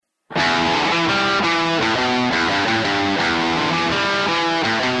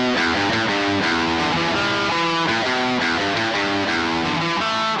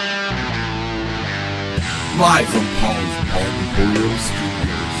Live from Paul's Memorial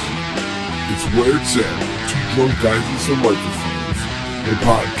Studios. It's where it's at. Two drunk guys and some microphones. The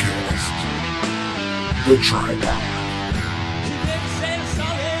podcast. The Tripod.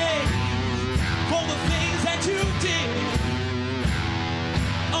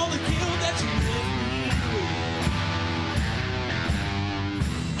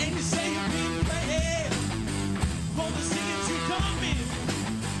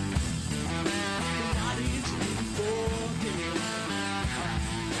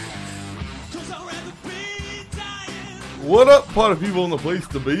 What up, party people in the place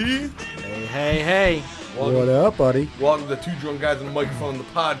to be? Hey. What up, buddy? Welcome to Two Drunk Guys on the Microphone, the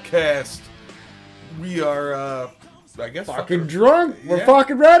podcast. We are, I guess, Fucking drunk. We're Yeah.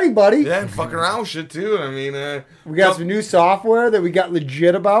 fucking ready, buddy. Yeah, and fucking around with shit too. I mean, We got some new software that we got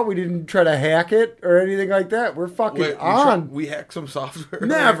legit about. We didn't try to hack it or anything like that. We're fucking on. We hacked some software.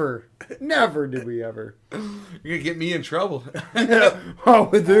 Never did we ever. You're gonna get me in trouble. Oh,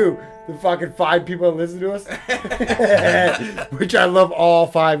 with who? The fucking 5 people that listen to us? Which I love all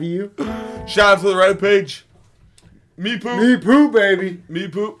 5 of you. Shout out to the Reddit page. Me poop. Me poop, baby. Me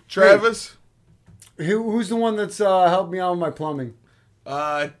poop. Travis. Who's the one that's helped me out with my plumbing?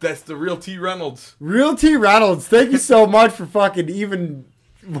 That's the real T Reynolds. Real T. Reynolds, thank you so much for fucking even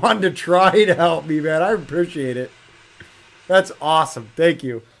wanting to try to help me, man. I appreciate it. That's awesome. Thank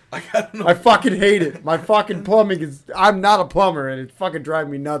you. I fucking hate it. My fucking plumbing is... I'm not a plumber, and it's fucking driving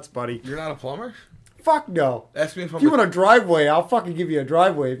me nuts, buddy. You're not a plumber? Fuck no. Ask me if If you want a driveway, I'll fucking give you a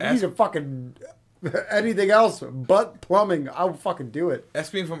driveway. If you need a fucking... anything else but plumbing, I'll fucking do it.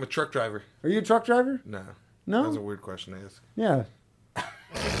 Ask me if I'm a truck driver. Are you a truck driver? No. No? That's a weird question to ask. Yeah.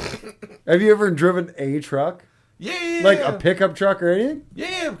 Have you ever driven a truck? Yeah. Like a pickup truck or anything?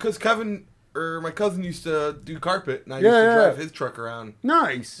 Yeah, because my cousin used to do carpet, and I used Yeah, to yeah. drive his truck around.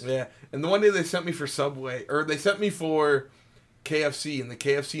 Nice. Yeah, and the one day they sent me for Subway, or they sent me for KFC, and the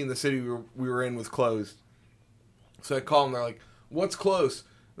KFC in the city we were in was closed. So I called them, they're like, "What's closed?"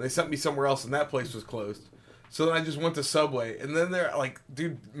 And they sent me somewhere else, and that place was closed. So then I just went to Subway, and then they're like,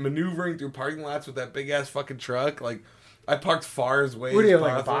 dude, maneuvering through parking lots with that big-ass fucking truck. Like, I parked far as way What do you as have,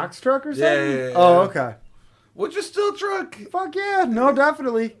 like a possible. box truck or something? Yeah. Oh, okay. Which is still a truck. Fuck yeah, no,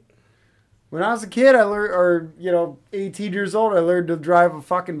 definitely. When I was a kid, I learned, 18 years old, I learned to drive a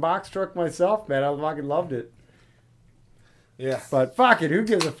fucking box truck myself, man. I fucking loved it. Yeah. But fuck it, who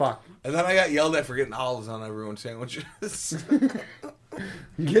gives a fuck? And then I got yelled at for getting olives on everyone's sandwiches.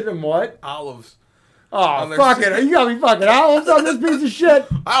 Get them what? Olives. Oh, their fuck it. You got me fucking olives on this piece of shit.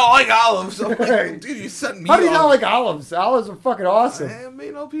 I don't like olives. I'm like, dude, you sent me. How do you not like olives? Olives are fucking awesome.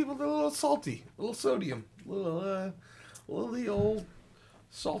 People, they're a little salty, a little sodium, a little the old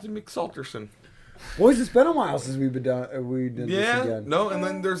salty McSalterson. Boys, it's been a while since we did this again. No, and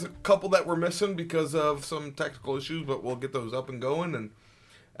then there's a couple that we're missing because of some technical issues, but we'll get those up and going, and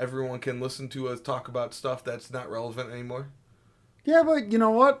everyone can listen to us talk about stuff that's not relevant anymore. Yeah, but you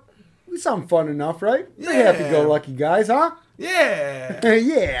know what? We sound fun enough, right? We're Yeah. happy-go-lucky guys, huh? Yeah.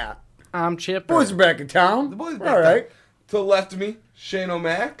 Yeah. I'm Chipper. Boys are back in town. The boys All back right. To the left of me, Shane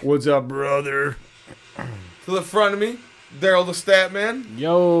O'Mac. What's up, brother? To the front of me, Daryl the Stat Man.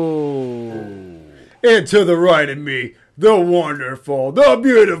 Yo. And to the right of me, the wonderful, the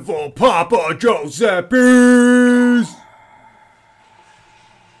beautiful Papa Giuseppe's.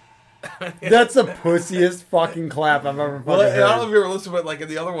 That's the pussiest fucking clap I've ever fucking Well, I don't know heard. if you ever listened, but like in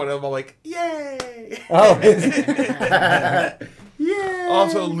the other one, I'm like, yay! Oh, is it? Yeah.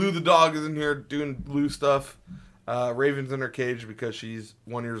 Also, Lou the dog is in here doing Lou stuff. Raven's in her cage because she's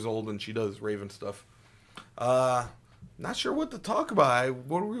 1 year old and she does Raven stuff. Not sure what to talk about.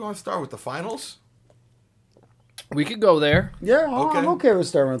 What do we want to start with? The finals? We could go there. Yeah, Okay. I'm okay with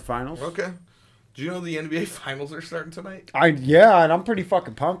starting with finals. Okay. Do you know the NBA finals are starting tonight? Yeah, and I'm pretty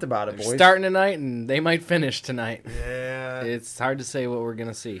fucking pumped about it, boys. Starting tonight, and they might finish tonight. Yeah. It's hard to say what we're going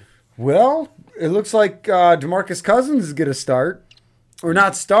to see. Well, it looks like DeMarcus Cousins is going to start. Or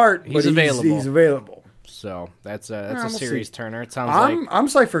not start, He's but available. He's available. So that's a we'll series see. turner. It sounds I'm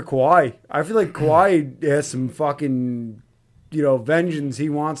psyched for Kawhi. I feel like Kawhi has some fucking, vengeance he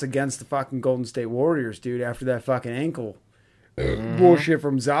wants against the fucking Golden State Warriors, dude, after that fucking ankle bullshit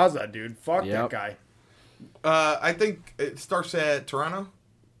from Zaza, dude. Fuck that guy. I think it starts at Toronto.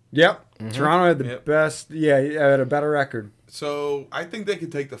 Yep. Toronto had the Yep. best, had a better record. So I think they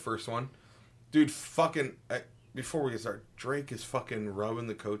could take the first one. Dude, fucking, before we get started, Drake is fucking rubbing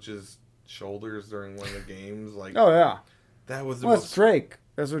the coach's shoulders during one of the games. Like, Oh, yeah. that was the Well, most... it's Drake.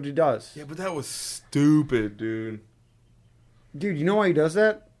 That's what he does. Yeah, but that was stupid, dude. Dude, you know why he does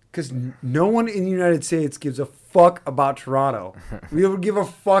that? Because no one in the United States gives a fuck about Toronto. We don't give a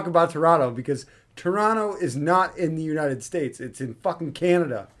fuck about Toronto because Toronto is not in the United States. It's in fucking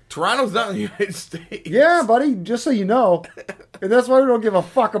Canada. Toronto's not in the United States. Yeah, buddy, just so you know. And that's why we don't give a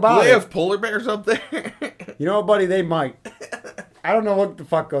fuck about Do they it. have polar bears up there? You know what, buddy? They might. I don't know what the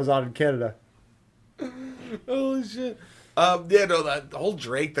fuck goes on in Canada. Holy shit. Yeah, no, the whole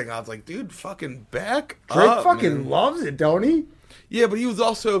Drake thing, I was like, dude, fucking back Drake up, fucking man. loves it, don't he? Yeah, but he was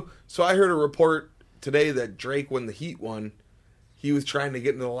also... So I heard a report today that Drake, when the Heat won, he was trying to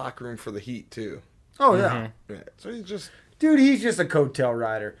get into the locker room for the Heat, too. Oh, yeah. Yeah, so he's just... Dude, he's just a coattail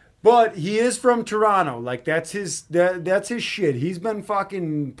rider. But he is from Toronto. Like, that's his shit. He's been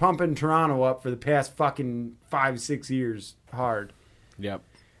fucking pumping Toronto up for the past fucking 5-6 years hard. Yep.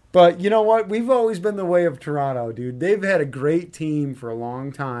 But you know what? We've always been the way of Toronto, dude. They've had a great team for a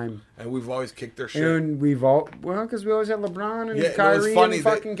long time. And we've always kicked their shit. And because we always had LeBron and Yeah, it was Kyrie funny. and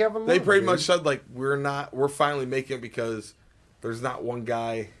fucking Kevin Love. They pretty dude. much said, like, we're finally making it because there's not one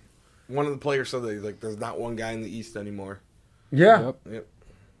guy... One of the players said that, like, there's not one guy in the East anymore. Yeah. Yep. Yep.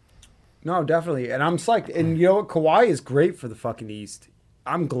 No, definitely. And I'm psyched. And you know what? Kawhi is great for the fucking East.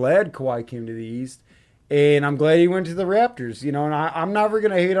 I'm glad Kawhi came to the East. And I'm glad he went to the Raptors. You know, and I'm never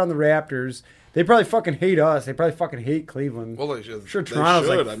going to hate on the Raptors. They probably fucking hate us. They probably fucking hate Cleveland. Well, they should. I'm sure They Toronto's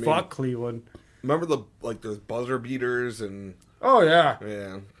should. like, I mean, fuck Cleveland. remember those buzzer beaters and... Oh, yeah.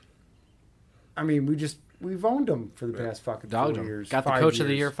 Yeah. I mean, we've owned them for the past fucking 4 Dogged him. years. Got the 5 coach of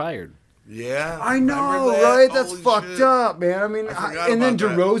the years. year fired. Yeah. I remember know, that? right? That's Holy fucked shit. up, man. I mean, I forgot and then about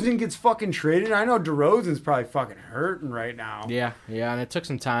that. DeRozan gets fucking traded. I know DeRozan's probably fucking hurting right now. Yeah, and it took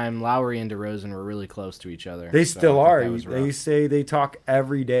some time. Lowry and DeRozan were really close to each other. They so still I think are. that was They rough. say they talk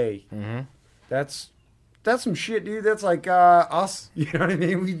every day. Mhm. That's some shit, dude. That's like us. You know what I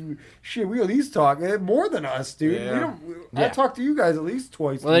mean? We at least talk more than us, dude. Yeah. We don't. I Yeah. talk to you guys at least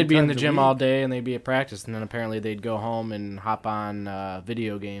twice. Well, they'd be in times the a gym week. all day and they'd be at practice, and then apparently they'd go home and hop on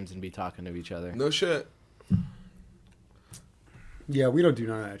video games and be talking to each other. No shit. Yeah, we don't do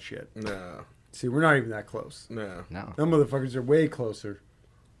none of that shit. No. See, we're not even that close. No. No. Them motherfuckers are way closer.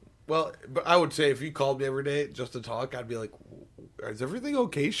 Well, but I would say if you called me every day just to talk, I'd be like, is everything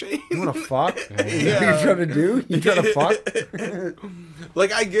okay, Shane? You want to fuck? Yeah. What you trying to do? You trying to fuck?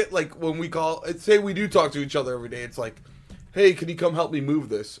 Like, I get, like, when we call, say we do talk to each other every day, it's like, hey, can you come help me move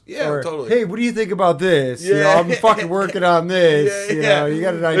this? Yeah, Or, totally. Hey, what do you think about this? You know, Yeah. I'm fucking working on this. You know, you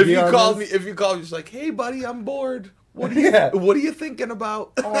got an idea If you on called me, this? if you called me, just like, hey, buddy, I'm bored. What are you, Yeah. what are you thinking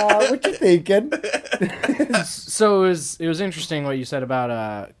about? What you thinking? So it was interesting what you said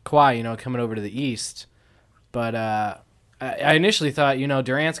about Kawhi, you know, coming over to the East. But I initially thought, you know,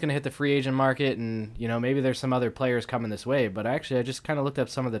 Durant's going to hit the free agent market and, you know, maybe there's some other players coming this way. But actually, I just kind of looked up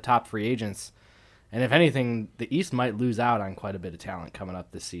some of the top free agents. And if anything, the East might lose out on quite a bit of talent coming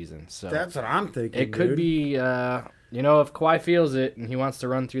up this season. So That's what I'm thinking. it could dude. be, you know, if Kawhi feels it and he wants to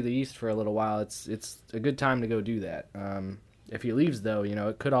run through the East for a little while, it's a good time to go do that. If he leaves, though, you know,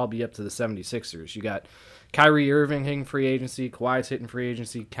 it could all be up to the 76ers. You got Kyrie Irving hitting free agency, Kawhi's hitting free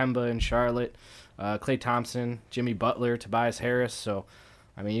agency, Kemba in Charlotte, Klay Thompson, Jimmy Butler, Tobias Harris. So,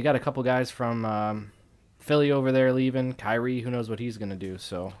 I mean, you got a couple guys from Philly over there leaving. Kyrie, who knows what he's going to do.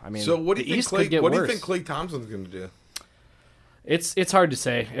 So, I mean, So what do the you think? East could get What do you worse. think Klay Thompson's going to do? It's hard to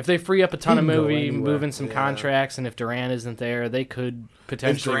say. If they free up a ton He of can go movie, anywhere. moving some Yeah. contracts, and if Durant isn't there, they could Is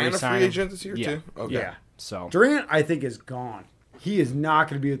potentially Durant a resign free him. agent this year Yeah. too? Okay. Yeah. So Durant, I think, is gone. He is not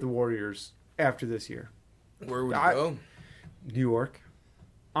going to be at the Warriors after this year. Where would he I- go? New York.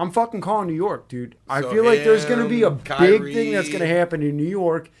 I'm fucking calling New York, dude. I So feel like there's going to be a him, big thing that's Kyrie. going to happen in New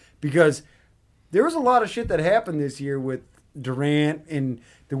York because there was a lot of shit that happened this year with Durant and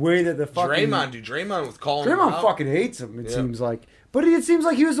the way that the fucking Draymond, dude. Draymond was calling him Draymond out. fucking hates him. It Yeah. seems like, but it seems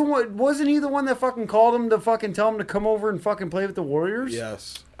like he was the one. Wasn't he the one that fucking called him to fucking tell him to come over and fucking play with the Warriors?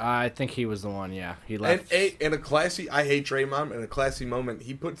 Yes. I think he was the one. Yeah, he And left. in a classy, I hate Draymond. In a classy moment,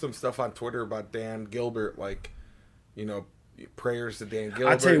 he put some stuff on Twitter about Dan Gilbert, like, you know, prayers to Dan Gilbert.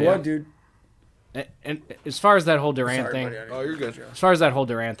 I tell you Yeah. what, dude. And as far as that whole Durant Sorry, thing, buddy, I didn't Oh, you're good. as far as that whole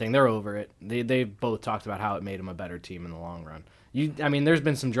Durant thing, they're over it. They both talked about how it made him a better team in the long run. I mean, there's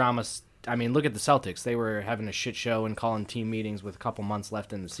been some drama. I mean, look at the Celtics. They were having a shit show and calling team meetings with a couple months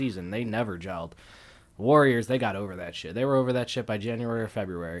left in the season. They never gelled. Warriors, they got over that shit. They were over that shit by January or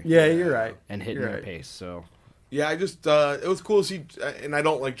February Yeah, you're right. and hitting You're their right. pace. So Yeah, I just it was cool to see, and I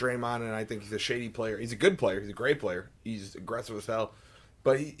don't like Draymond, and I think he's a shady player. He's a good player. He's a great player. He's aggressive as hell,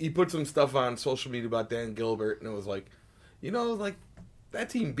 but he put some stuff on social media about Dan Gilbert, and it was like, you know, like that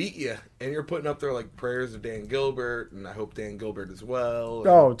team beat you, and you're putting up there like prayers to Dan Gilbert, and I hope Dan Gilbert as well. And,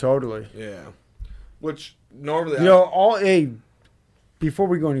 Oh, totally. yeah, which normally You know, before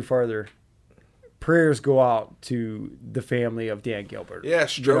we go any farther, prayers go out to the family of Dan Gilbert. Yeah,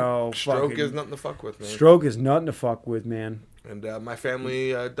 Stroke. You know, Stroke fucking- is nothing to fuck with, man. Stroke is nothing to fuck with, man. And my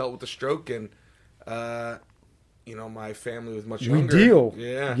family dealt with the stroke, and my family was much younger. We deal.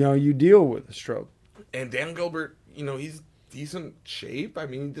 Yeah. You deal with a stroke. And Dan Gilbert, he's decent shape. I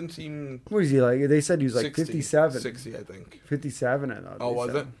mean, he didn't seem What is he like? They said he was like 60, 57. 60, I think. 57, I thought. Oh, they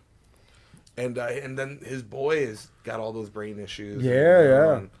was said. it? And then his boy has got all those brain issues.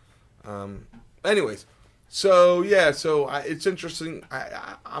 Yeah. Anyways, so it's interesting.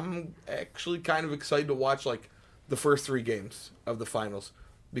 I'm actually kind of excited to watch like the first 3 games of the finals,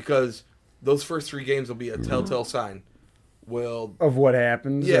 because those first 3 games will be a telltale sign. Of what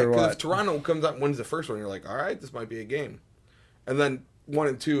happens? Yeah, or because what? if Toronto comes out and wins the first one, you're like, all right, this might be a game. And then 1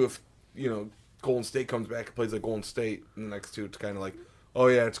 and 2, if Golden State comes back and plays like Golden State, and the next 2, it's kind of like, oh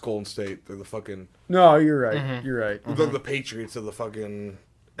yeah, it's Golden State. They're the fucking No, you're right. You're right. they're the Patriots of the fucking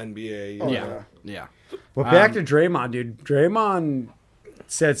NBA. Oh, Yeah. Well, back to Draymond, dude. Draymond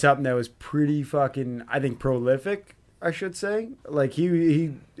said something that was pretty fucking, I think, prolific, I should say. Like, he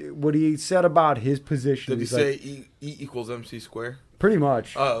what he said about his position. Did he he's say like, E equals MC square? pretty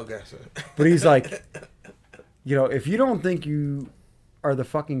much. Oh, okay. So. But he's like, if you don't think you are the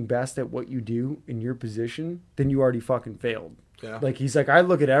fucking best at what you do in your position, then you already fucking failed. Yeah. Like, he's like, I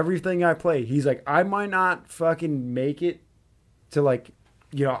look at everything I play. He's like, I might not fucking make it to, like,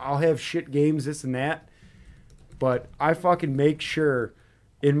 I'll have shit games, this and that, but I fucking make sure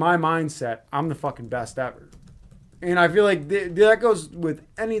in my mindset I'm the fucking best ever. And I feel like that goes with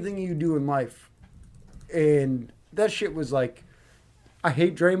anything you do in life. And that shit was like, I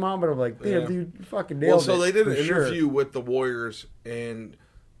hate Draymond, but I'm like, damn, Yeah. dude, you fucking nailed it. Well, so they did an for sure. interview with the Warriors, and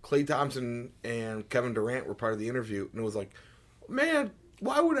Klay Thompson and Kevin Durant were part of the interview, and it was like, man,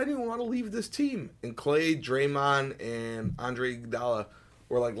 why would anyone want to leave this team? And Klay, Draymond, and Andre Iguodala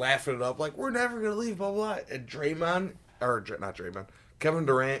were like laughing it up, like, we're never gonna leave, blah blah. And Kevin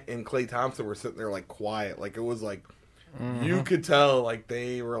Durant and Klay Thompson were sitting there like quiet, like it was like you could tell, like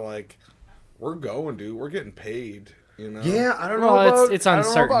they were like, we're going, dude, we're getting paid. Yeah, I don't know Well, about it's I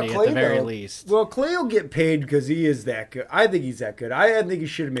don't know about uncertainty at the Klay, very though. least. Well, Klay will get paid because he is that good. I think he's that good. I think he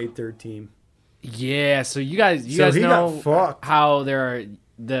should have made third team. Yeah, so you guys So he got know fucked. how there are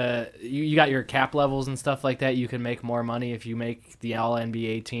you got your cap levels and stuff like that. You can make more money if you make the All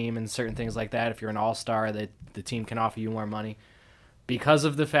NBA team and certain things like that. If you're an All Star, that the team can offer you more money because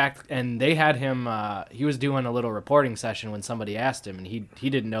of the fact. And they had him. He was doing a little reporting session when somebody asked him, and he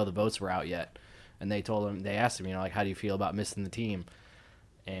didn't know the votes were out yet. And they asked him, like, how do you feel about missing the team?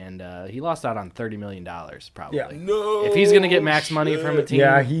 And he lost out on $30 million, probably. Yeah. No, If he's going to get max money from a team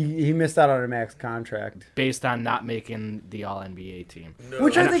Yeah, he missed out on a max contract. based on not making the All-NBA team.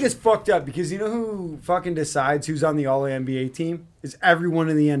 Which I think is fucked up because you know who fucking decides who's on the All NBA team? Is everyone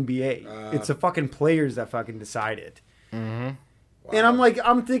in the NBA. It's the fucking players that fucking decide it. Mm-hmm. And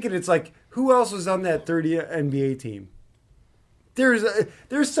I'm thinking it's like, who else was on that 30 NBA team?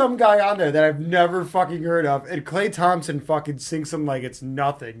 There's some guy on there that I've never fucking heard of, and Klay Thompson fucking sings him like it's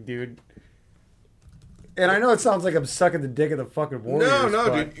nothing, dude. And I know it sounds like I'm sucking the dick of the fucking Warriors. No,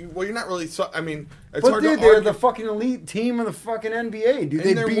 but, dude. Well, you're not really. I mean, it's But hard dude, to they're argue. the fucking elite team of the fucking NBA, dude. And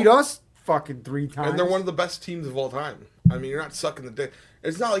They they're beat one- us fucking 3 times. And they're one of the best teams of all time. I mean, you're not sucking the dick.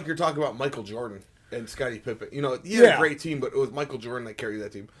 It's not like you're talking about Michael Jordan and Scottie Pippen. He had Yeah. a great team, but it was Michael Jordan that carried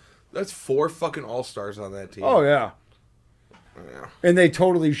that team. That's 4 fucking All-Stars on that team. Oh yeah. Yeah. And they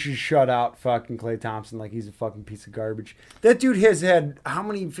totally should shut out fucking Klay Thompson like he's a fucking piece of garbage. That dude has had how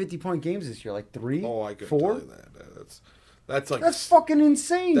many 50-point games this year? Like 3? Oh, I couldn't 4? tell you that. That's like That's fucking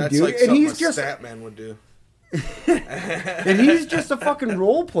insane, that's dude. like And something he's a just stat man would do. and he's just a fucking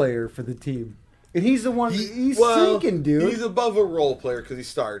role player for the team. And he's the one he's sinking, dude. He's above a role player because he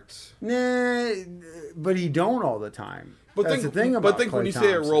starts. Nah, but he don't all the time. But That's think, the thing about but think when Klay you say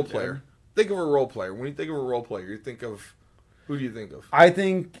a Thompson, role dude. player, think of a role player. When you think of a role player, you think of who do you think of? I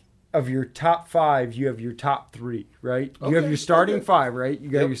think of your top 5, you have your top 3, right? You have Okay, your starting okay. 5, right? You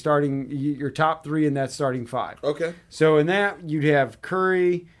got Yep. your top 3 in that starting 5. Okay. So in that, you'd have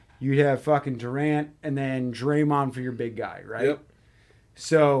Curry, you'd have fucking Durant, and then Draymond for your big guy, right? Yep.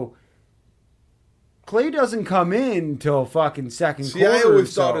 So Klay doesn't come in till fucking second See, quarter. I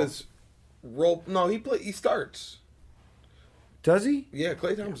always so. thought his role. No, he starts. Does he? Yeah,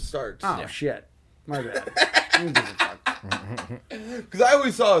 Klay Thompson starts. Oh shit, my bad. Who gives a fuck? Because I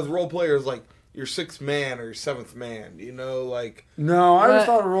always saw his role player as like your 6th man or your 7th man. Like No, I always What?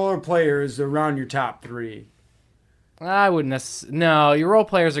 thought a roller player is around your top 3. I wouldn't necessarily. No, your role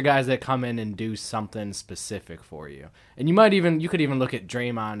players are guys that come in and do something specific for you, and you could even look at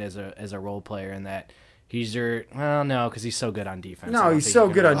Draymond as a role player in that He's your no, because he's so good on defense. I No, don't he's think so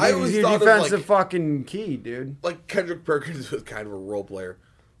you good can on I rely defense. always He's a thought of, defensive like- fucking key, dude. Like Kendrick Perkins was kind of a role player.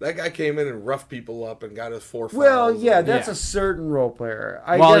 That guy came in and roughed people up and got his 4 fouls. Well, yeah, that's Yeah. a certain role player.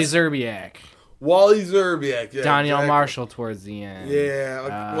 I Wally guess, Zerbiak, Wally Zerbiak. Yeah, Daniel exactly. Marshall towards the end.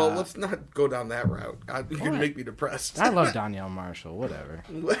 Yeah. Well, let's not go down that route. You're gonna What? make me depressed. I love Daniel Marshall. Whatever.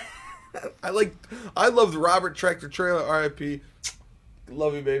 I loved Robert Tractor Trailer. R.I.P.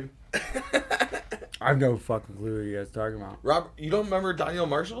 Love you, baby. I have no fucking clue what you guys talking about. Robert, you don't remember Daniel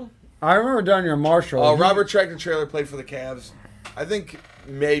Marshall? I remember Daniel Marshall. Oh, He- Robert Tractor Trailer played for the Cavs. I think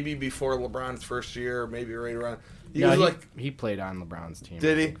maybe before LeBron's first year, maybe right around. He was like, he played on LeBron's team.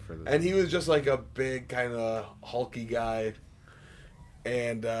 did I he? think, for the- And he was just like a big kind of hulky guy,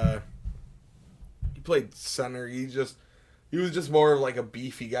 and he played center. He was just more of like a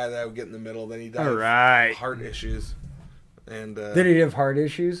beefy guy that would get in the middle. Then he died All of right. heart issues, and Did he have heart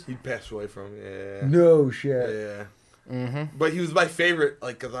issues? he passed away from it. No shit. Yeah. Mm-hmm. But he was my favorite,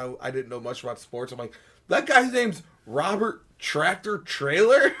 like, because I didn't know much about sports. I'm like, that guy's name's Robert Tractor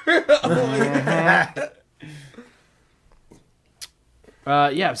Trailer? I'm like,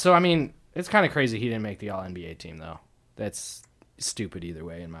 Yeah, so I mean, it's kind of crazy he didn't make the All NBA team though. That's stupid either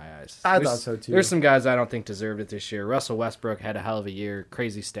way in my eyes. I thought so, too. There's some guys I don't think deserved it this year. Russell Westbrook had a hell of a year,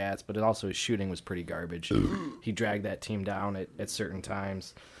 crazy stats, but also his shooting was pretty garbage. He dragged that team down at certain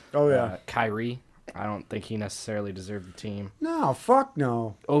times. Oh yeah. Kyrie, I don't think he necessarily deserved the team. No, fuck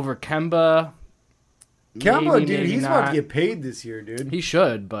no. Over Kemba. Kemba, maybe, dude, maybe he's not. about to get paid this year, dude. He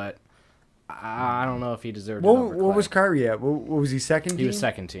should, but I don't know if he deserved it. What, over what was Clay. Kyrie at? What was he, second team? He was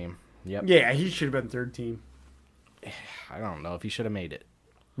second team. Yep. Yeah, he should have been third team. I don't know if he should have made it.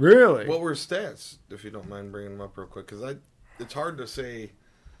 Really? what were his stats, if you don't mind bringing them up real quick? Because it's hard to say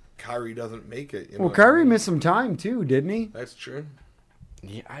Kyrie doesn't make it. You know Well, what I Kyrie mean? missed some time too, didn't he? That's true.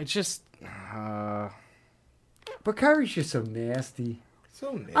 Yeah, I just. But Kyrie's just so nasty.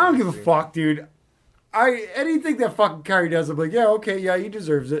 So nasty. I don't give a fuck, dude. Anything that fucking Kyrie does, I'm like, yeah, okay, yeah, he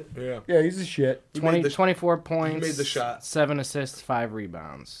deserves it. Yeah. Yeah, he's a shit. He made the- 24 points. made the shot. 7 assists, 5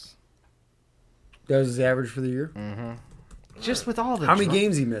 rebounds. That was his average for the year. Just with all the How many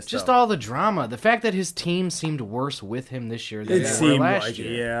games he missed? Just though? all the drama. The fact that his team seemed worse with him this year than It they were seemed last like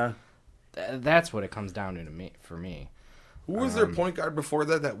year. it, yeah. That's what it comes down to me. For me, Who was their point guard before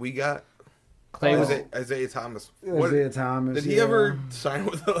that we got? Clay was. Isaiah Thomas. Isaiah Thomas. Did he yeah. ever sign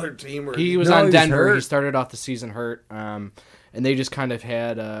with another team? Or He was No, on he was Denver. hurt. He started off the season hurt, and they just kind of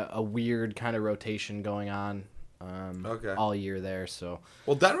had a weird kind of rotation going on Okay. all year there. So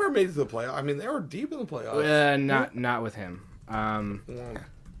Well, Denver made it to the playoffs. I mean, they were deep in the playoffs. not with him. Well,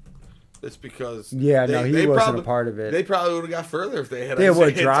 it's because Yeah, no, he wasn't probably, a part of it. They probably would have got further if they had. They had, what,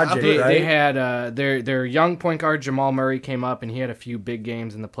 Isaiah Dragic, Thomas. They right? had their young point guard Jamal Murray came up and he had a few big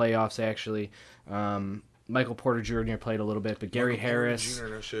games in the playoffs actually. Michael Porter Jr. played a little bit, but Gary Michael Porter Harris, Jr.,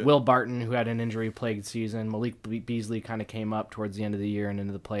 no shit. Will Barton, who had an injury-plagued season, Malik Beasley kind of came up towards the end of the year and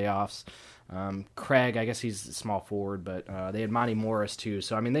into the playoffs. Craig, I guess he's a small forward, but they had Monty Morris too.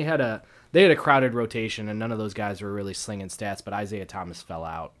 So I mean, they had a crowded rotation, and none of those guys were really slinging stats. But Isaiah Thomas fell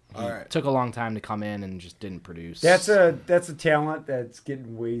out. He All right. took a long time to come in and just didn't produce. That's a talent that's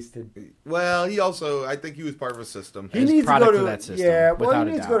getting wasted. Well, he also, I think he was part of a system. He As needs to product go of to that system, yeah. Well, without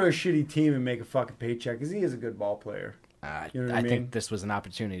he a needs to go doubt. to a shitty team and make a fucking paycheck because he is a good ball player. You know what I I mean? think this was an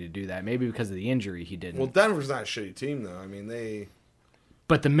opportunity to do that. Maybe because of the injury, he didn't. Well, Denver's not a shitty team though. I mean, they.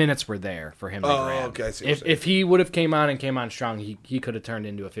 But the minutes were there for him to Oh, grab. okay, I see what you're saying. If he would have came on strong, he could have turned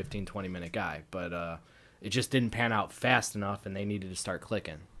into a 15, 20-minute guy. But it just didn't pan out fast enough, and they needed to start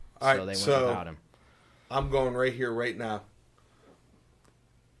clicking. All So right, they went so- without him. I'm going right here, right now.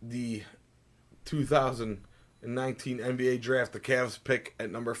 The 2019 NBA draft, the Cavs pick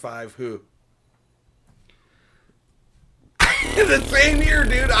at number 5. Who? The same year,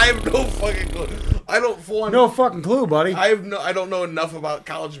 dude. I have no fucking clue. I don't No fucking clue, buddy. I don't know enough about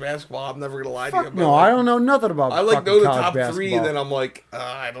college basketball. I'm never gonna lie to you. Fuck but, no, like, I don't know nothing about. I like fucking know the college top basketball. 3, then I'm like,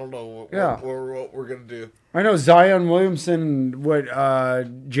 I don't know what we're gonna do. I know Zion Williamson. What?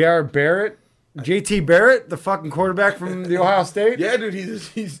 J.R. Barrett, J.T. Barrett, the fucking quarterback from the Ohio State. Yeah, dude,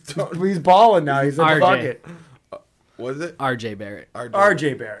 he's done. He's balling now. He's like, RJ. fuck it. Was it R.J. Barrett.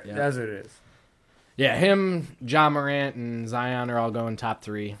 R.J. Barrett. Yeah. That's what it is. Yeah, him, John Morant, and Zion are all going top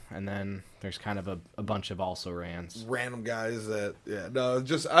 3. And then there's kind of a bunch of also-rans. Random guys that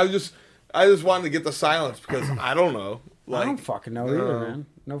I just wanted to get the silence because I don't know. I don't fucking know either, man.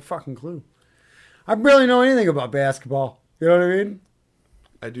 No fucking clue. I barely know anything about basketball. You know what I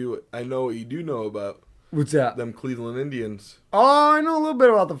mean? I know what you do know about What's that? them Cleveland Indians. Oh, I know a little bit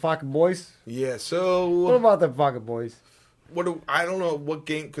about the fucking boys. Yeah, What so about the fucking boys? I don't know what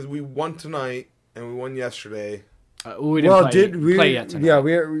game because we won tonight and we won yesterday. We didn't play yet tonight. Yeah,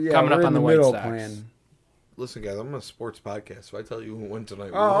 we're coming up we're on in the White middle Sox. plan. Listen, guys, I'm on a sports podcast, so I tell you who won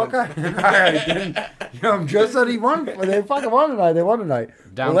tonight. We Oh, won. okay. All right. Then, just said he won. They fucking won tonight. They won tonight.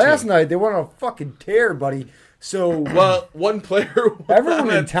 Down Last two. night, they won on a fucking tear, buddy. So Well, one player. won everyone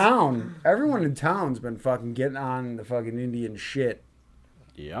in it. town's been fucking getting on the fucking Indian shit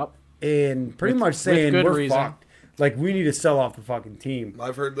Yep. and pretty With- much saying with good we're reason. fucked. Like, we need to sell off the fucking team.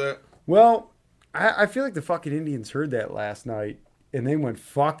 I've heard that. Well, I feel like the fucking Indians heard that last night, and they went,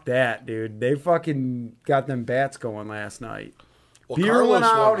 fuck that, dude. They fucking got them bats going last night. Well, Beer went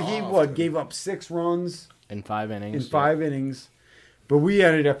out. Carlos He, off. gave up 6 runs In 5 innings. in 5 innings. But we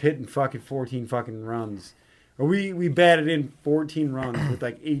ended up hitting fucking 14 fucking runs. Or we batted in 14 runs with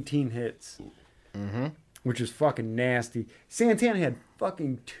like 18 hits. Mm-hmm. Which is fucking nasty. Santana had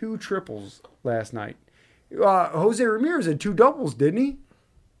fucking 2 triples last night. Jose Ramirez had 2 doubles, didn't he?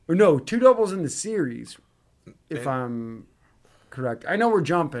 Or no, 2 doubles in the series, if I'm correct. I know we're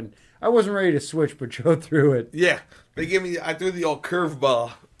jumping. I wasn't ready to switch, but Joe threw it. Yeah, they gave me. I threw the old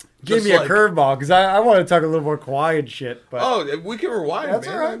curveball. Give me a curveball, because I want to talk a little more quiet shit. But Oh, we can rewind, That's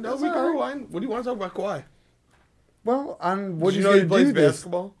man. all right, No, that's we all can right. rewind. What do you want to talk about Kawhi? well, on what Did you he's know he gonna plays do this.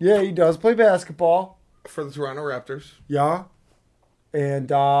 basketball Yeah, he does play basketball. for the Toronto Raptors? Yeah. And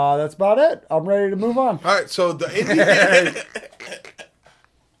that's about it. I'm ready to move on. All right, so the Indians,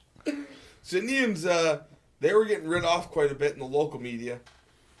 so Indians, they were getting rid off quite a bit in the local media.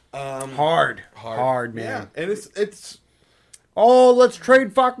 Hard, man. Yeah, and it's Oh, let's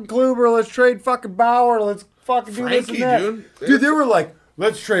trade fucking Kluber. Let's trade fucking Bauer. Let's fucking do this and Frankie, that. dude. Dude, they were like,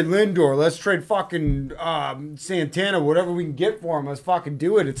 let's trade Lindor. Let's trade fucking Santana. Whatever we can get for him, let's fucking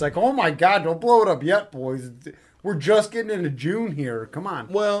do it. It's like, oh my God, don't blow it up yet, boys. We're just getting into June here. Come on.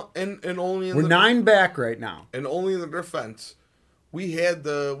 well, and only in We're the 9 back right now. and only in the defense. We had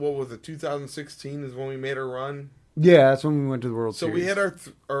what was it? 2016 is when we made our run. Yeah, that's when we went to the World So Series. we had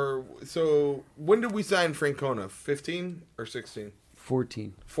our so when did we sign Francona? 15 or 16?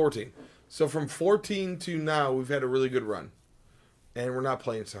 14. 14. So from 14 to now, we've had a really good run, and we're not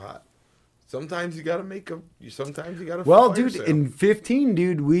playing so hot. Sometimes you gotta Sometimes you gotta. Well, fire dude, sale. in 15,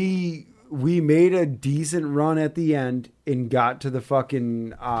 dude, we made a decent run at the end and got to the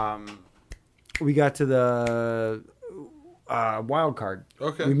fucking we got to the wild card.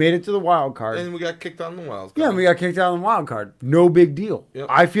 Okay. We made it to the wild card. and we got kicked on the wild. Yeah, and we got kicked out of the wild card. No big deal. Yep.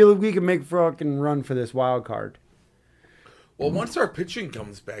 I feel like we can make a fucking run for this wild card. Well, once our pitching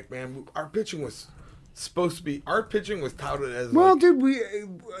comes back, man, our pitching was supposed to be. Our pitching was touted as Well, like,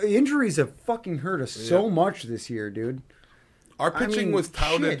 dude, injuries have fucking hurt us so Yeah. much this year, dude. our pitching was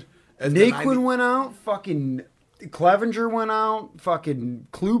touted shit. as the Naquin 90 went out. Fucking Clevenger went out. Fucking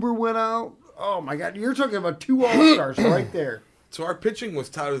Kluber went out. Oh my God, you're talking about 2 All-Stars right there. So our pitching was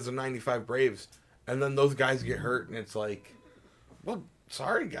touted as the 95 Braves, and then those guys get hurt, and it's like, well,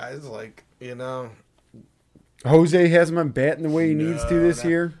 sorry guys, like Jose hasn't been batting the way he needs to this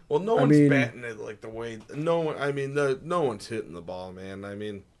year. Well, no I one's mean- batting it like the way no one. I mean, no one's hitting the ball, man. I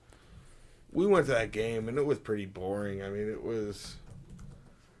mean, we went to that game and it was pretty boring. I mean, it was.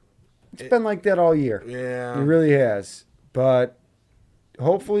 It's been like that all year. Yeah. It really has. But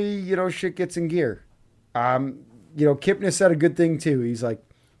hopefully, shit gets in gear. Kipnis said a good thing too. He's like,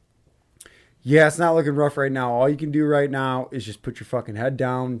 yeah, it's not looking rough right now. All you can do right now is just put your fucking head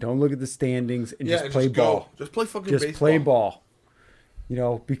down. Don't look at the standings and just play ball. Go. Just play fucking Just baseball. play ball.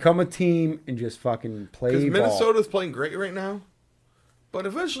 Become a team and just fucking play Because ball. Minnesota's playing great right now, but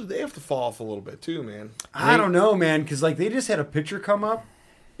eventually they have to fall off a little bit too, man. I don't know, man, because they just had a pitcher come up,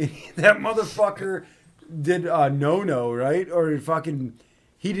 and that motherfucker did no, right? Or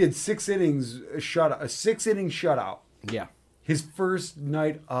he did 6 innings a 6-inning shutout. Yeah. His first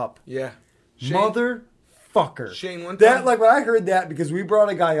night up. Yeah. Motherfucker. Shane, one That time- when I heard that, because we brought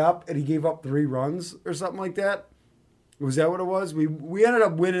a guy up and he gave up 3 runs or something like that. Was that what it was? We ended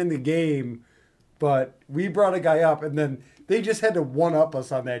up winning the game, but we brought a guy up and then they just had to one up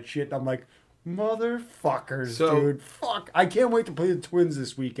us on that shit. And I'm like, motherfuckers, dude. Fuck. I can't wait to play the Twins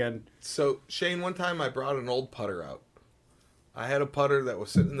this weekend. So Shane, one time I brought an old putter out. I had a putter that was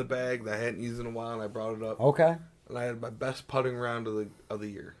sitting in the bag that I hadn't used in a while, and I brought it up. Okay. And I had my best putting round of the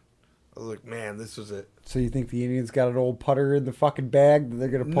year. I was like, man, this was it. So you think the Indians got an old putter in the fucking bag that they're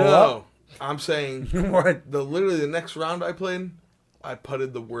going to pull No, up? I'm saying What? literally the next round I played, I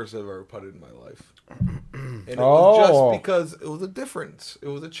putted the worst I've ever putted in my life. And it Oh. was just because it was a difference. It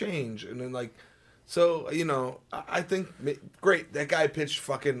was a change. And then so, I think, great, that guy pitched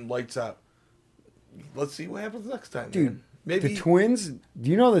fucking lights out. Let's see what happens next time, Dude, man. Maybe the Twins, do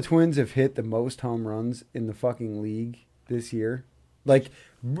you know the Twins have hit the most home runs in the fucking league this year?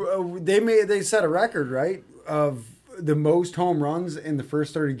 They set a record, right, of the most home runs in the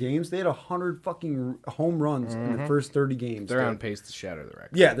first 30 games. They had 100 fucking home runs in the first 30 games. They're on pace to shatter the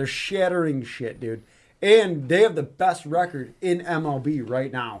record. Yeah, they're shattering shit, dude. And they have the best record in MLB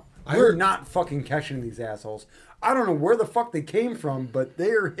right now. We're not fucking catching these assholes. I don't know where the fuck they came from, but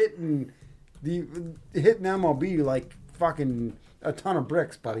they are hitting MLB like fucking a ton of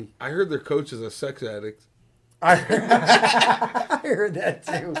bricks, buddy. I heard their coach is a sex addict. I heard that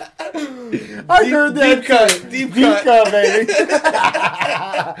too. I heard that too. Deep cut, baby.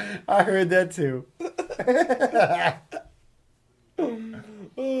 I heard that too.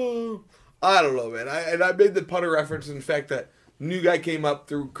 Oh, I don't know, man. I made the putter reference in the fact that new guy came up,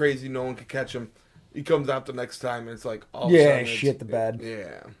 threw crazy, no one could catch him. He comes out the next time, and it's like, all of a sudden shit the bed.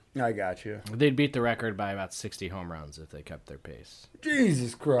 Yeah. I got you. They'd beat the record by about 60 home runs if they kept their pace.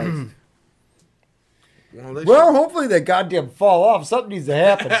 Jesus Christ. Well, hopefully that goddamn fall off. Something needs to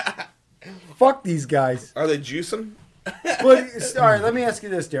happen. Fuck these guys. are they juicing? But, all right, let me ask you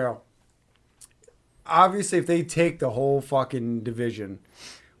this, Daryl. Obviously, if they take the whole fucking division,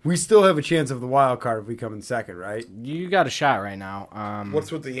 we still have a chance of the wild card if we come in second, right? You got a shot right now.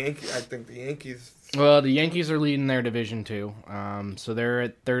 What's with the Yankees? I think the Yankees. Well, the Yankees are leading their division too. So they're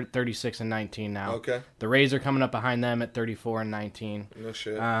at 36 and 19 now. Okay. The Rays are coming up behind them at 34 and 19. No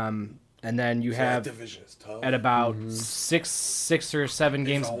shit. And then you have that division is tough. at about six or seven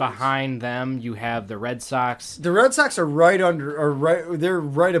games always. behind them, you have the Red Sox. The Red Sox are they're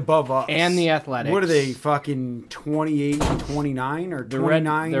right above us. And the Athletics. What are they, fucking 28 and 29 or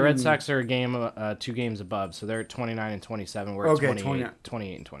 29? The Red Sox are a 2 games above, so they're at 29 and 27. We're at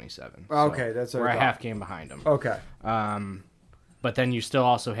 28 and 27. Okay, that's what we're I a thought. half game behind them. Okay. But then you still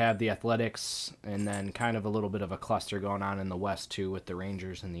also have the Athletics, and then kind of a little bit of a cluster going on in the West, too, with the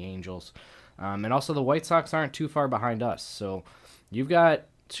Rangers and the Angels. And also the White Sox aren't too far behind us. So you've got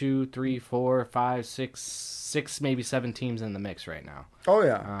 2, 3, 4, 5, 6, maybe 7 teams in the mix right now. Oh,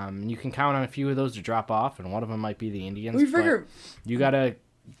 yeah. You can count on a few of those to drop off, and one of them might be the Indians. We figure... You got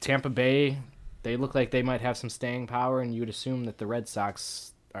Tampa Bay. They look like they might have some staying power, and you would assume that the Red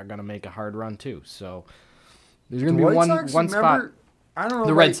Sox are going to make a hard run, too. So... There's going to be one spot. I don't know.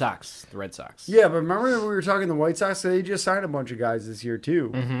 The Red Sox. The Red Sox. Yeah, but remember we were talking the White Sox? They just signed a bunch of guys this year,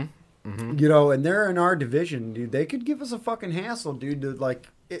 too. Mm-hmm. You know, and they're in our division, dude. They could give us a fucking hassle, dude.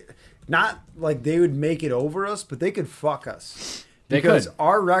 Not like they would make it over us, but they could fuck us. Because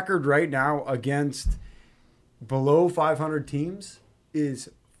our record right now against below 500 teams is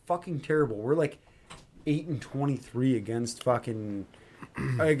fucking terrible. We're like 8 and 23 against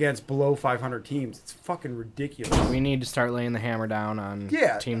below 500 teams. It's fucking ridiculous. We need to start laying the hammer down on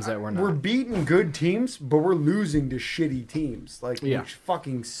teams that we're not. We're beating good teams, but we're losing to shitty teams, which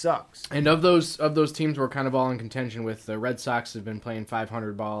fucking sucks. And of those teams, we're kind of all in contention with. The Red Sox have been playing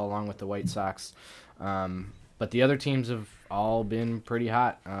 500 ball along with the White Sox, but the other teams have all been pretty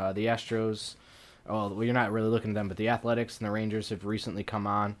hot. The Astros, well, you're not really looking at them, but the Athletics and the Rangers have recently come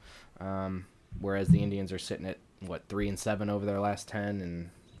on, whereas the Indians are sitting at 3-7 over their last 10, and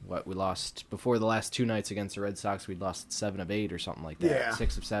we lost before the last 2 nights against the Red Sox. We'd lost 7 of 8 or something like that. Yeah.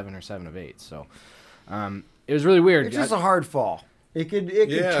 6 of 7 or 7 of 8. So it was really weird. It's just a hard fall. It could turn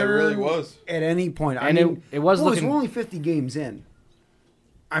it really was at any point. It was looking. We're only 50 games in.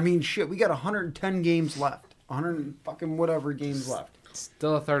 I mean, shit. We got 110 games left. 100 fucking whatever games left.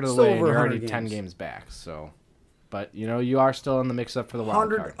 Still a third of the Still way, and over you're already 100 10 games. games back. So, but you are still in the mix-up for the wild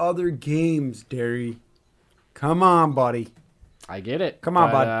 100 card. other games, Derry. Come on, buddy. I get it. Come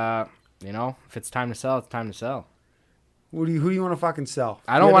on, bud. If it's time to sell, it's time to sell. Who do you want to fucking sell?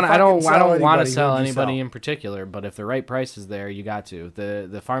 I don't want to sell Who'd you anybody in particular, but if the right price is there, you got to.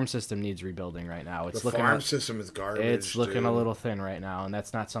 The farm system needs rebuilding right now. The farm system is garbage. It's looking a little thin right now, and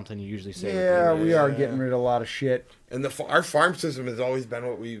that's not something you usually say. Yeah, we are getting rid of a lot of shit. And our farm system has always been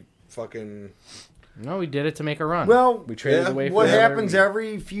what we fucking... No, we did it to make a run. Well, we traded away for what happens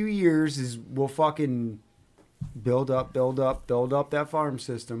every few years is we'll fucking build up that farm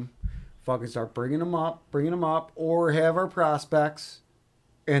system. Fucking start bringing them up, or have our prospects,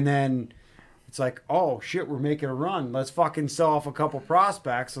 and then it's like, oh shit, we're making a run. Let's fucking sell off a couple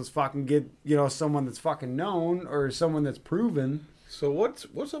prospects. Let's fucking get someone that's fucking known or someone that's proven. So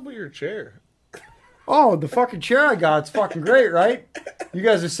what's up with your chair? Oh, the fucking chair I got, it's fucking great, right? You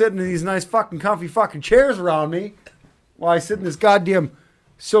guys are sitting in these nice fucking comfy fucking chairs around me while I sit in this goddamn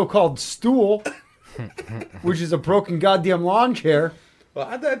so-called stool, which is a broken goddamn lawn chair. Well,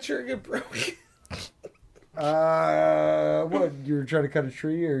 how'd that chair get broken? What? You were trying to cut a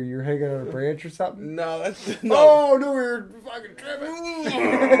tree, or you're hanging on a branch or something? No, that's... No. Oh, no, we were fucking tripping.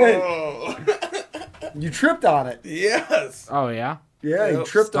 Oh. You tripped on it. Yes. Oh, yeah? Yeah, he Yep.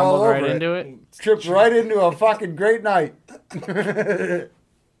 tripped all Stumbled over right it. into it. Tripped right into a fucking great night.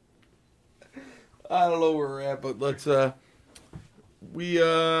 I don't know where we're at, but let's what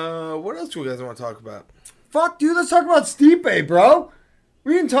else do you guys want to talk about? Fuck, dude, let's talk about Stipe, bro.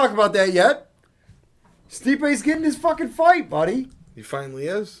 We didn't talk about that yet. Stipe's getting his fucking fight, buddy. He finally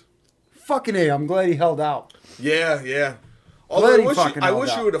is. Fucking A, I'm glad he held out. Yeah. Glad Although he fucking I held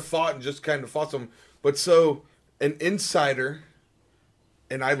wish out. he would have fought and just kind of fought some. But so an insider,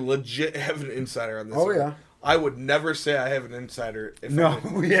 and I legit have an insider on this. Oh, one. yeah. I would never say I have an insider. If No, I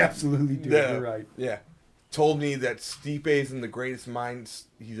didn't. we absolutely do. Yeah. You're right. Yeah. Told me that Stipe's in the greatest minds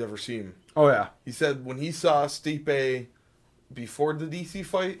he's ever seen. Oh, yeah. He said when he saw Stipe before the DC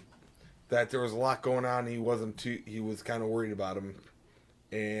fight, that there was a lot going on. He was kind of worried about him,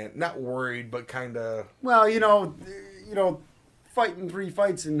 and not worried, but kind of. Well, fighting 3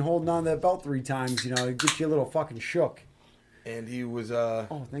 fights and holding on to that belt 3 times, it gets you a little fucking shook. And he was.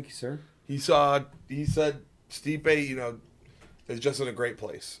 Oh, thank you, sir. He said Stipe, is just in a great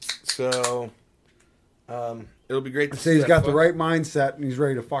place. So, it'll be great to Say see. he's that got the fight. right mindset and he's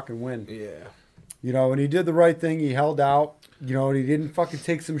ready to fucking win. Yeah. When he did the right thing, he held out. And he didn't fucking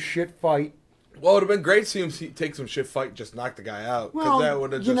take some shit fight. Well, it would have been great to see him take some shit fight, and just knock the guy out. 'Cause that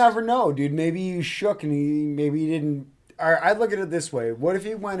would have you never know, dude. Maybe he shook and maybe he didn't. All right, I'd look at it this way. What if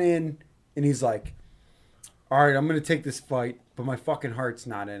he went in and he's like, all right, I'm going to take this fight, but my fucking heart's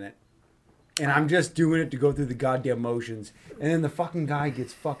not in it. And I'm just doing it to go through the goddamn motions. And then the fucking guy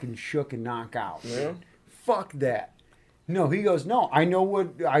gets fucking shook and knocked out. Yeah. Fuck that. No, he goes, no, I know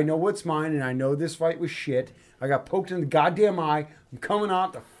what's mine, and I know this fight was shit. I got poked in the goddamn eye. I'm coming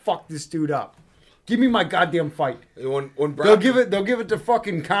out to fuck this dude up. Give me my goddamn fight. When They'll give it to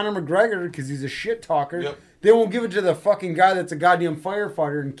fucking Conor McGregor because he's a shit talker. Yep. They won't give it to the fucking guy that's a goddamn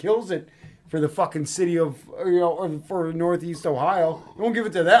firefighter and kills it for the fucking city of or for Northeast Ohio. They won't give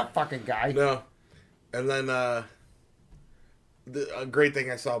it to that fucking guy. No. And then a great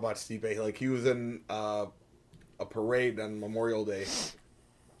thing I saw about Stipe, like he was in a parade on Memorial Day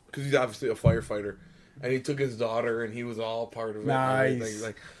because he's obviously a firefighter, and he took his daughter, and he was all part of it. Nice. And everything. He's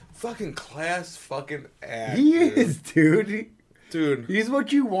like fucking class, fucking act. He dude. is, dude. Dude. He's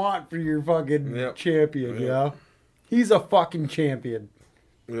what you want for your fucking Yep. champion. Yep. He's a fucking champion.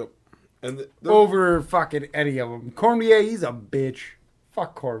 Yep. And Over fucking any of them. Cormier, he's a bitch.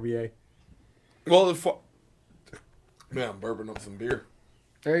 Fuck Cormier. well, man, I'm burping up some beer.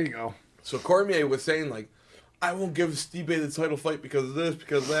 There you go. So Cormier was saying like, I won't give Stipe the title fight because of this,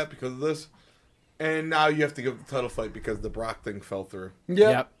 because of that, because of this. And now you have to give the title fight because the Brock thing fell through.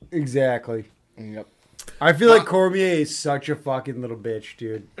 Yep. Exactly. Yep. I feel like Cormier is such a fucking little bitch,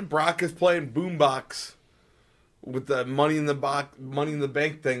 dude. And Brock is playing boombox with the Money in the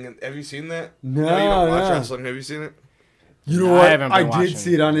Bank thing. And have you seen that? No, you don't watch no. wrestling. Have you seen it? You know No, I what? haven't been I did watching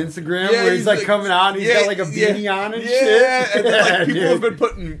see it on Instagram Yeah, where he's he's like like- coming out and he's got like a beanie on and shit. Yeah, and then, like, people have dude. been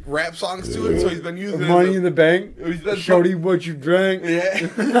putting rap songs to it, so he's been using Money in the bank. He's been Shorty, what you drank? Yeah.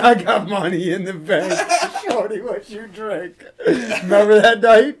 I got money in the bank. Shorty, what you drank? Remember that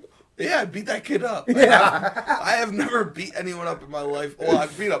night? Yeah, I beat that kid up. Yeah. I have never beat anyone up in my life. Well, I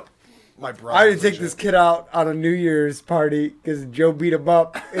beat up my brother. I didn't take this kid out on a New Year's party because Joe beat him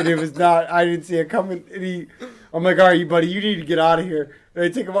up, and it was not. I didn't see it coming. And I'm like, all right, buddy, you need to get out of here. And I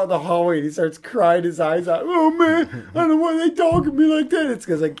take him out in the hallway, and he starts crying his eyes out. Oh man, I don't know why they talking to me like that. It's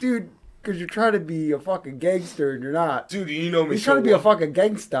because like, dude, because you're trying to be a fucking gangster and you're not. Dude, you know me. You're so trying to be a well. fucking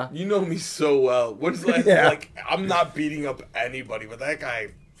gangster. You know me so well. When's the last? Yeah. Like, I'm not beating up anybody, but that guy,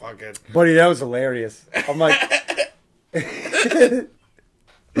 fucking. Buddy, that was hilarious. I'm like,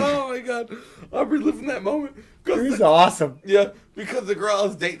 Oh my god, I'm reliving that moment. it was awesome. Yeah, because the girl I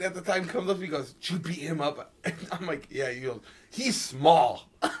was dating at the time comes up, he goes, "Did you beat him up?" And I'm like, "Yeah." He goes, "He's small."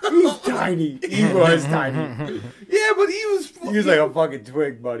 He's tiny. He was tiny. Yeah, but he was. He was like a fucking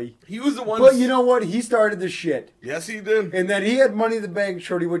twig, buddy. He was the one. But you know what? He started the shit. Yes, he did. And then he had money in the bank,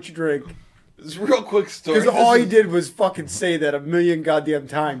 Shorty, what you drink? It's a real quick story. Because all he did was fucking say that a million goddamn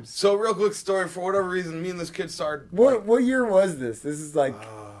times. So, real quick story. For whatever reason, me and this kid started. What year was this? This is like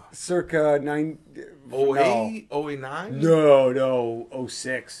circa 9... 08, 09? No,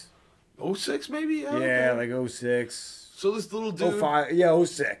 06. 06 maybe? Yeah, like 06. So this little dude, 05. Yeah,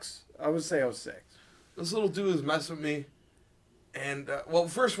 06. I would say 06. this little dude is messing with me, and well,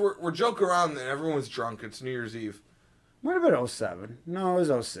 first we're joking around, and everyone's drunk. It's New Year's Eve. Might have been 07. No, it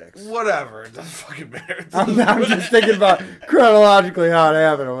was 06. Whatever, it doesn't fucking matter. I'm just thinking about chronologically how it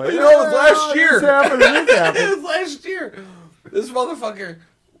happened. I'm like, You know, it was last year. This happened, this It happened. was last year. This motherfucker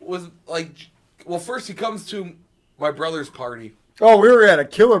was like, well, first he comes to my brother's party. Oh, we were at a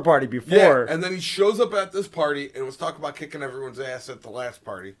killer party before. Yeah, and then he shows up at this party and was talking about kicking everyone's ass at the last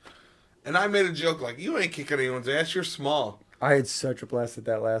party. And I made a joke like, you ain't kicking anyone's ass, you're small. I had such a blast at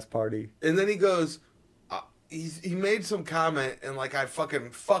that last party. And then he goes, he made some comment and like I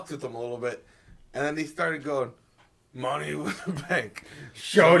fucking fucked with him a little bit. And then he started going, money with the bank.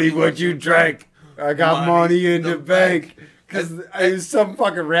 Shorty, what you drank? I got money in the bank. Because it was some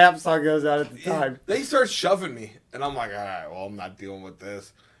fucking rap song goes out at the time. They start shoving me. And I'm like, all right, well, I'm not dealing with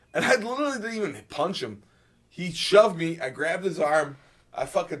this. And I literally didn't even punch him. He shoved me. I grabbed his arm. I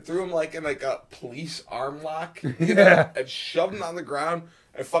fucking threw him like in like a police arm lock. You know, and shoved him on the ground.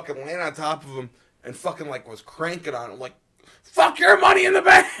 And fucking landed on top of him. And fucking like was cranking on him. Like, fuck your money in the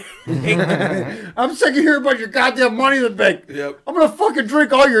bank. I'm sick of hearing about your goddamn money in the bank. Yep. I'm going to fucking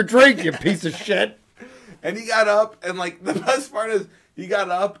drink all your drink, you piece of shit. And he got up. And like the best part is he got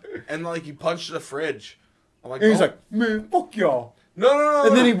up and like he punched the fridge. I'm like, and he's like, man, fuck y'all. No.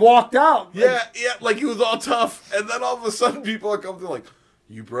 And then he walked out. Yeah, like he was all tough. And then all of a sudden people are coming to like,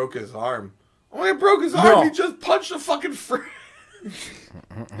 you broke his arm. I'm like, I broke his arm. No. He just punched the fucking fridge.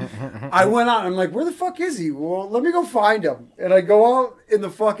 I went out and I'm like, where the fuck is he? Well, let me go find him. And I go out in the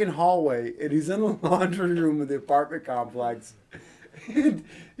fucking hallway and he's in the laundry room of the apartment complex. And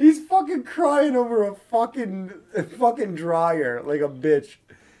he's fucking crying over a fucking dryer like a bitch.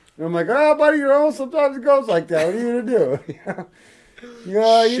 And I'm like, oh, buddy, you know, sometimes it goes like that. What are you going to do?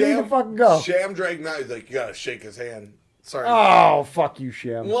 Yeah, you need to fucking go. Sham dragged out. He's like, you got to shake his hand. Sorry. Oh, fuck you,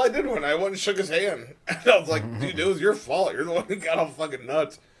 Sham. Well, I did one. I went and shook his hand. And I was like, dude, it was your fault. You're the one who got all fucking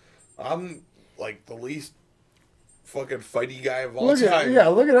nuts. I'm like the least fucking fighty guy of all time.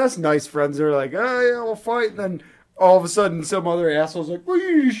 Look at us nice friends. They're like, oh, yeah, we'll fight. And then all of a sudden some other asshole's like, well,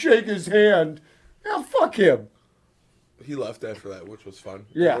 you need to shake his hand. Yeah, fuck him. He left after that, which was fun.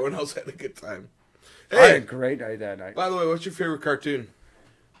 Yeah. Everyone else had a good time. I had a Hey, great night that night. by the way, what's your favorite cartoon?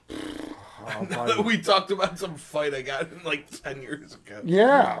 We talked about some fight I got in like 10 years ago.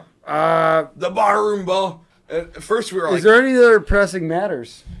 Yeah. The barroom ball. At first we were like, Is there any other pressing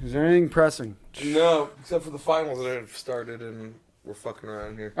matters? Is there anything pressing? no, except for the finals that have started and we're fucking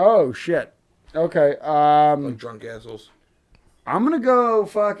around here. Oh, shit. Okay. Like drunk assholes. I'm going to go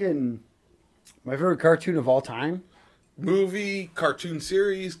fucking my favorite cartoon of all time. Movie, cartoon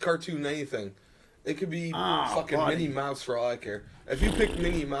series, cartoon anything. It could be fucking buddy. Minnie Mouse for all I care. If you pick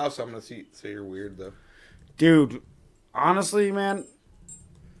Minnie Mouse, I'm going to say you're weird, though. Dude, honestly, man,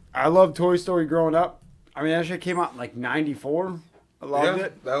 I loved Toy Story growing up. I mean, that shit came out in like 94. I loved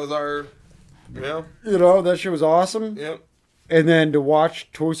it. That was our, You know, that shit was awesome. Yep. And then to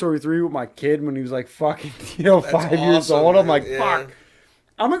watch Toy Story 3 with my kid when he was like fucking, That's 5 years awesome, old. I'm man. like, Yeah. fuck.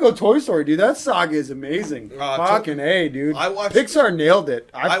 I'm going to go Toy Story, dude. That saga is amazing. Fucking A, dude. I watched- Pixar nailed it.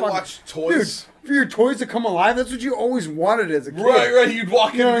 I watched Toys. Dude, for your toys to come alive, that's what you always wanted as a kid. Right. You'd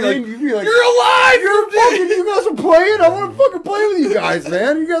walk in You know and what I be mean? like, You'd be like, you're alive! You're fucking, you guys are playing? I want to fucking play with you guys,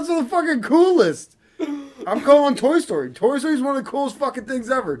 man. You guys are the fucking coolest. I'm calling Toy Story. Toy Story is one of the coolest fucking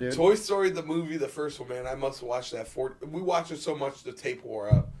things ever, dude. Toy Story, the movie, the first one, man. I must watch that. We watched it so much the tape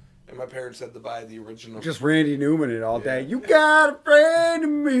wore out. And my parents had to buy the original. Just Randy Newman it all day. You got a friend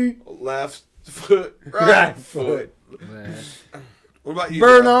in me. Left foot, right Right foot. What about you?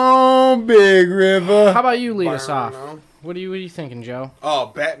 Burn Joe? on, Big River. How about you lead us Burn off? on. What are you thinking, Joe? Oh,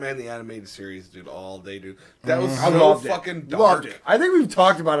 Batman the Animated Series, dude, all day, dude. That was I so loved fucking it. dark. Loved it. I think we've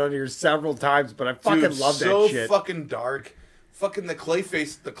talked about it on here several times, but I fucking Dude, love so that shit. fucking dark. Fucking the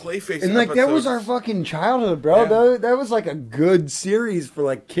Clayface. And like that was episodes. our fucking childhood, bro. Yeah. That was like a good series for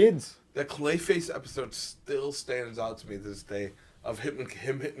like kids. The Clayface episode still stands out to me this day of him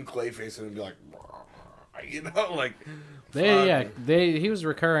hitting Clayface and be like, you know, like. He was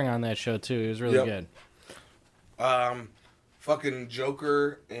recurring on that show too. He was really good. Fucking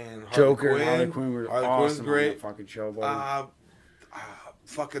Joker and Harley Joker Quinn. and Harley Quinn were Harley awesome Quinn's great. on that fucking show, buddy.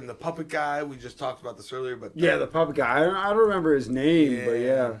 Fucking the puppet guy. We just talked about this earlier, but Yeah, the puppet guy. I don't remember his name, but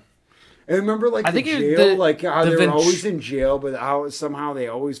yeah. And remember, like, I the think it was jail, like, how the they were always in jail, but how somehow they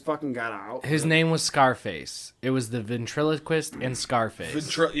always fucking got out. His name was Scarface. It was the ventriloquist and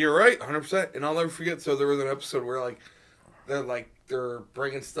Scarface. You're right, 100%. And I'll never forget. So there was an episode where they're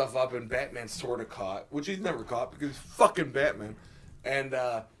bringing stuff up, and Batman's sort of caught, which he's never caught because he's fucking Batman. And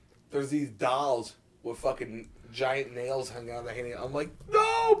there's these dolls with fucking giant nails hanging out of the hand. I'm like,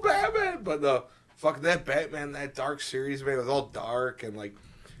 no, Batman! But no, fuck that Batman, that dark series, man, it was all dark, and like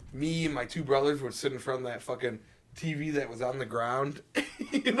me and my two brothers would sit in front of that fucking TV that was on the ground.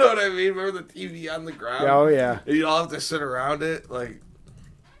 You know what I mean? Remember the TV on the ground? Oh, yeah. And you'd all have to sit around it, like.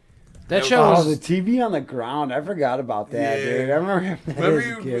 That show Oh, was the TV on the ground. I forgot about that, Yeah. dude. I remember that Remember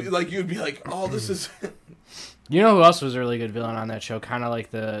as a kid. you'd be like, oh, this is You know who else was a really good villain on that show? Kind of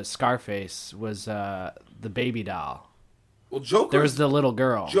like the Scarface was the baby doll. Well, Joker. There was the little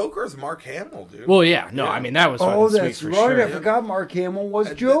girl. Joker's Mark Hamill, dude. Well, yeah. No, I mean, that was fucking that's sweet for right. sure. I forgot Mark Hamill was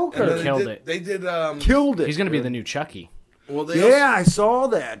And Joker. then Killed it. They did. Killed it. He's going to be the new Chucky. Well, they I saw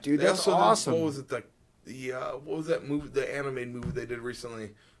that, dude. They That's also did- awesome. what was it? What was that movie? The animated movie they did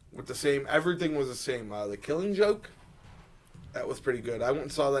recently with the same. Everything was the same. The Killing Joke. That was pretty good. I went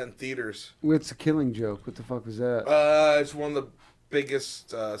and saw that in theaters. What's the Killing Joke? What the fuck was that? It's one of the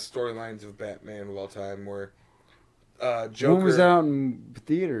biggest storylines of Batman of all time. Where Joker. When was that out in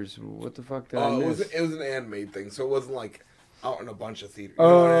theaters? What the fuck did I miss? It was an animated thing, so it wasn't like out in a bunch of theaters. You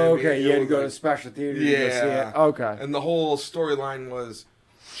know what I Oh, mean? okay. It You had to was go like- to special theater to go see Yeah. it. Okay. And the whole storyline was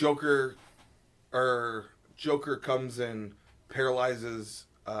Joker comes and paralyzes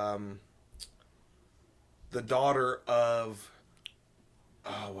the daughter of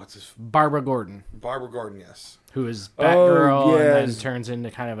what's his Barbara Gordon, Barbara Gordon, yes. who is Batgirl and yes. then turns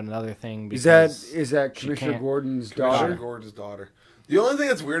into kind of another thing. Is Because that she Commissioner can't- Gordon's Commissioner daughter? Gordon's daughter. The only thing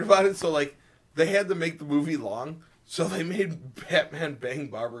that's weird about it, so like they had to make the movie long, so they made Batman bang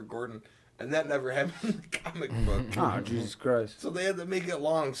Barbara Gordon, and that never happened in the comic book. Oh, Jesus Christ. So they had to make it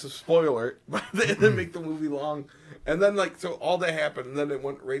long. So spoiler, but they had to make the movie long, and then like so all that happened, and then it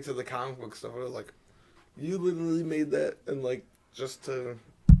went right to the comic book stuff. And I was like, you literally made that, and like just to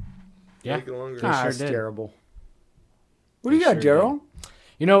make it longer. Ah, That's did. terrible. What do you They got, sure Daryl?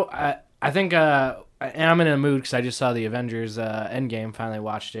 You know, I think, and I'm in a mood because I just saw the Avengers Endgame. Finally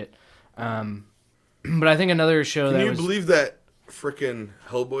watched it. But I think another show Can that you was believe that frickin'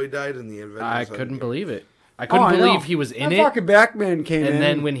 Hellboy died in the Avengers? I couldn't Endgame? believe it. I couldn't I know. believe he was in that it. fucking Batman came in. And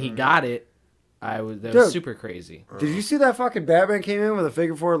then when he got it, that was Dude. super crazy. Did you see that fucking Batman came in with a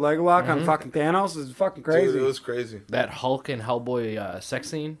figure four leg lock on fucking Thanos? It's fucking crazy. Dude, it was crazy. That Hulk and Hellboy sex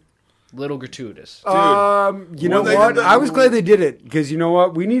scene, little gratuitous. you know when they what? did that I was movie- glad they did it because you know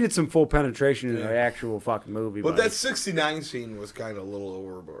what? We needed some full penetration in the actual fucking movie. But buddy. that 69 scene was kind of a little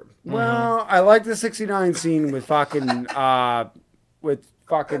overboard. Well, I like the 69 scene with fucking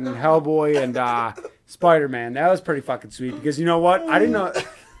Hellboy and Spider-Man. That was pretty fucking sweet because you know what? I didn't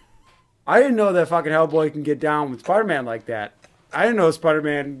know that fucking Hellboy can get down with Spider-Man like that. I didn't know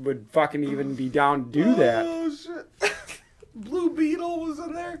Spider-Man would fucking even be down to do that. Oh shit! Blue Beetle was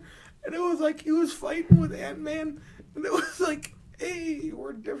in there, and it was like he was fighting with Ant-Man, and it was like, hey, we're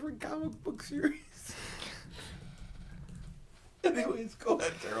a different comic book series. Anyways, go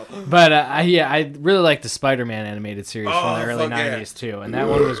ahead, Daryl. But I really like the Spider-Man animated series from the Oh, early fuck yeah. 90s too, and that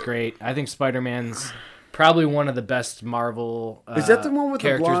one was great. I think Spider-Man's probably one of the best Marvel Is that the one with the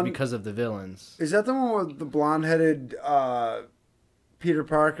characters blonde- because of the villains. Is that the one with the blonde-headed Peter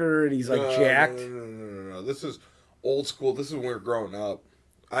Parker and he's like jacked? No. This is old school. This is when we were growing up.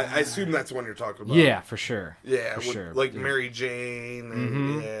 I assume that's the one you're talking about. Yeah, for sure. Yeah, for with, sure. like Mary Jane.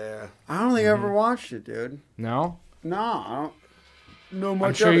 And, Yeah. I don't think I ever watched it, dude. No, No, I don't know much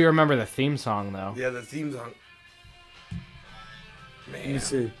I'm sure of you it. remember the theme song though. Yeah, the theme song. Let me Man.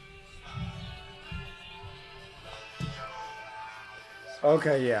 see.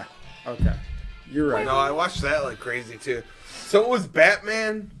 Okay, yeah. Okay. You're right. No, I watched that like crazy too. So it was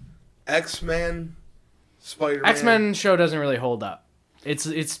Batman, X-Men, Spider-Man. X-Men show doesn't really hold up.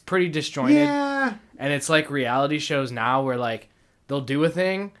 It's pretty disjointed, Yeah. and it's like reality shows now where like they'll do a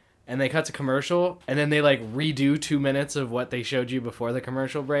thing and they cut to commercial and then they like redo 2 minutes of what they showed you before the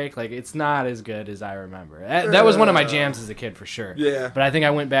commercial break. Like it's not as good as I remember. That was one of my jams as a kid for sure. Yeah. But I think I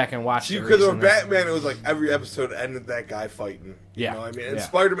went back and watched it Because with recently. Batman, it was like every episode ended that guy fighting. You Yeah, know what I mean? And yeah.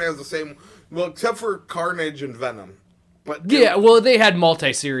 Spider-Man was the same. Well, except for Carnage and Venom. But Yeah, well, they had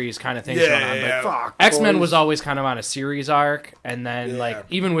multi-series kind of things Yeah, going on. But yeah. Fuck. X-Men boys. was always kind of on a series arc, and then Yeah. like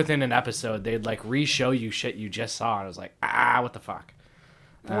even within an episode, they'd like re-show you shit you just saw, and I was like, what the fuck?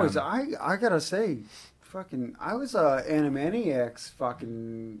 Boys, I gotta say, fucking, I was a Animaniacs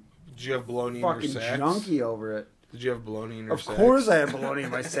fucking Did you have bologna in your fucking sacks? junkie over it. Did you have bologna in your Of sacks? course I had bologna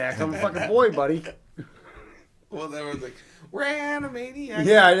in my sack. I'm a fucking boy, buddy. Well, they were like, we're Animaniacs.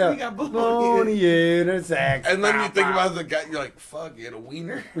 Yeah, I know. We got bologna. Bologna in a sack. And then you think about the guy, you're like, fuck, you had a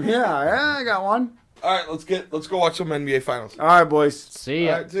wiener. Yeah, I got one. All right, let's go watch some NBA Finals. All right, boys. See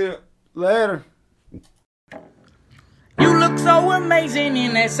ya. All right, see ya. Later. You look so amazing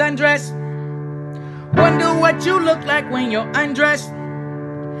in that sundress. Wonder what you look like when you're undressed.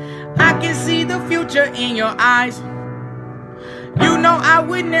 I can see the future in your eyes. You know I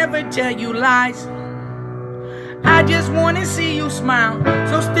would never tell you lies. I just wanna see you smile,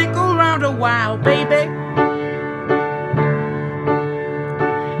 so stick around a while, baby.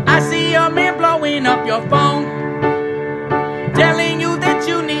 I see your man blowing up your phone, telling you that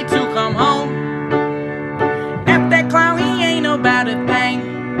you need to come home.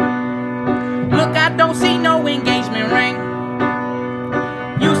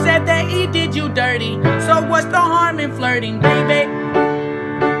 said that he did you dirty. So what's the harm in flirting, baby?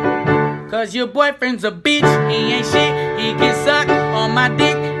 Cause your boyfriend's a bitch, he ain't shit. He can suck on my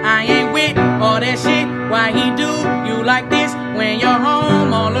dick, I ain't with all that shit. Why he do you like this when you're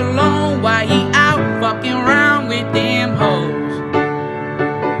home all alone? Why he out fucking around with them hoes?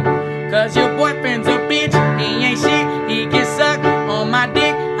 Cause your boyfriend's a bitch, he ain't shit. He can suck on my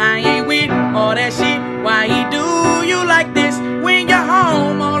dick, I ain't with all that shit. Why he do you like this when you're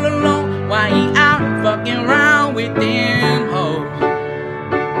home all alone? Why he out fucking around with them hoes?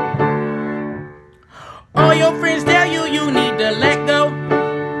 All your friends tell you you need to let go.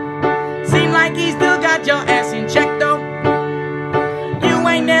 Seem like he still got your ass in check though. You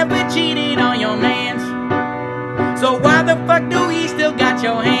ain't never cheated on your mans, so why the fuck do he still got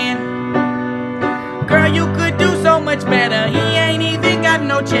your hand? Girl, you could do so much better. He ain't even got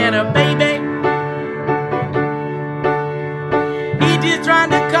no cheddar, baby. He just trying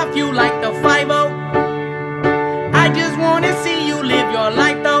to cuff you like the 5-0. I just wanna see you live your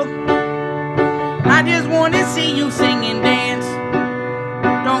life though. I just wanna see you sing and dance.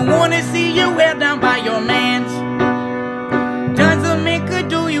 Don't wanna see you held down by your mans. Tons of men could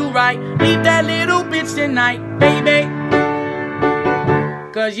do you right. Leave that little bitch tonight, baby.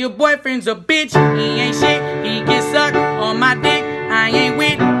 Cause your boyfriend's a bitch, he ain't shit. He can suck on my dick, I ain't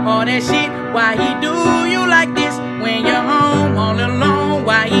with all that shit. Why he do you like this when you're home all alone?